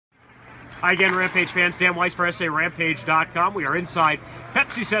Hi again, Rampage fans. Dan Weiss for SARampage.com. We are inside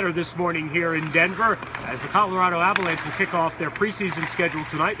Pepsi Center this morning here in Denver as the Colorado Avalanche will kick off their preseason schedule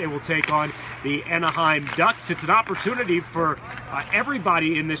tonight. They will take on the Anaheim Ducks. It's an opportunity for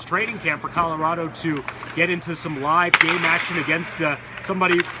everybody in this training camp for Colorado to get into some live game action against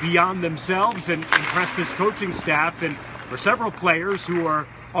somebody beyond themselves and impress this coaching staff. And for several players who are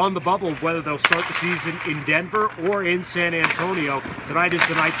on the bubble of whether they'll start the season in Denver or in San Antonio, tonight is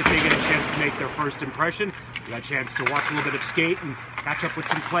the night that they get a chance to make their first impression. We got a chance to watch a little bit of skate and catch up with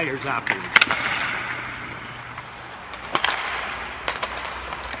some players afterwards.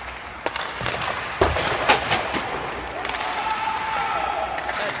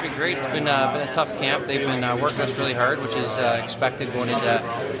 It's been great. It's been a tough camp. They've been working us really hard, which is expected going into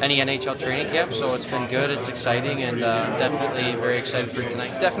any NHL training camp. So it's been good. It's exciting, and definitely very excited for tonight.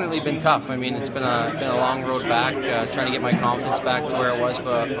 It's definitely been tough. I mean, it's been a long road back, trying to get my confidence back to where it was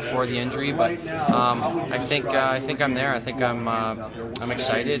before the injury. But I think I'm there. I think I'm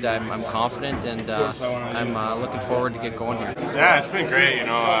excited. I'm confident, and I'm looking forward to get going here. Yeah, it's been great. You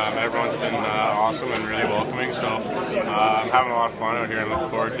know, everyone's been awesome and really welcoming. So I'm having a lot of fun out here and looking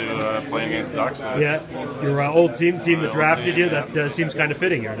forward to playing against the Ducks tonight. Yeah, your old team that drafted you. That seems kind of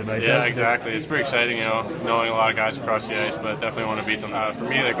fitting here tonight. Yeah, exactly. It's pretty exciting, you know, knowing a lot of guys across the ice, but definitely want to beat them. For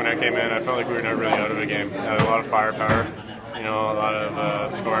me, like when I came in, I felt like we were never really out of a game. Had a lot of firepower, you know, a lot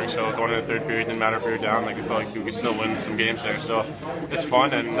of scoring. So going into the third period, didn't matter if we were down. Like I felt like we could still win some games there. So it's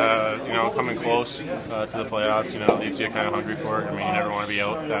fun, and you know, coming close to the playoffs, you know, leaves you kind of hungry for it. I mean, you never want to be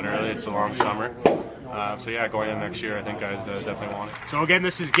out that early. It's a long summer. So yeah, going in next year, I think guys definitely want it. So again,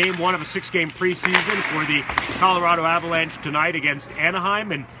 this is game one of a 6-game preseason for the Colorado Avalanche tonight against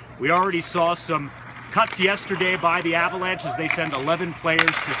Anaheim, and we already saw some cuts yesterday by the Avalanche as they send 11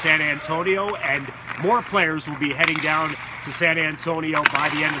 players to San Antonio, and more players will be heading down to San Antonio by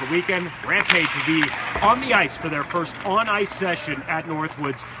the end of the weekend. Rampage will be on the ice for their first on-ice session at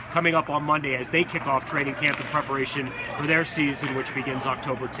Northwoods coming up on Monday as they kick off training camp in preparation for their season, which begins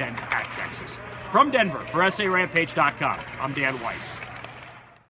October 10th at Texas. From Denver, for SARampage.com, I'm Dan Weiss.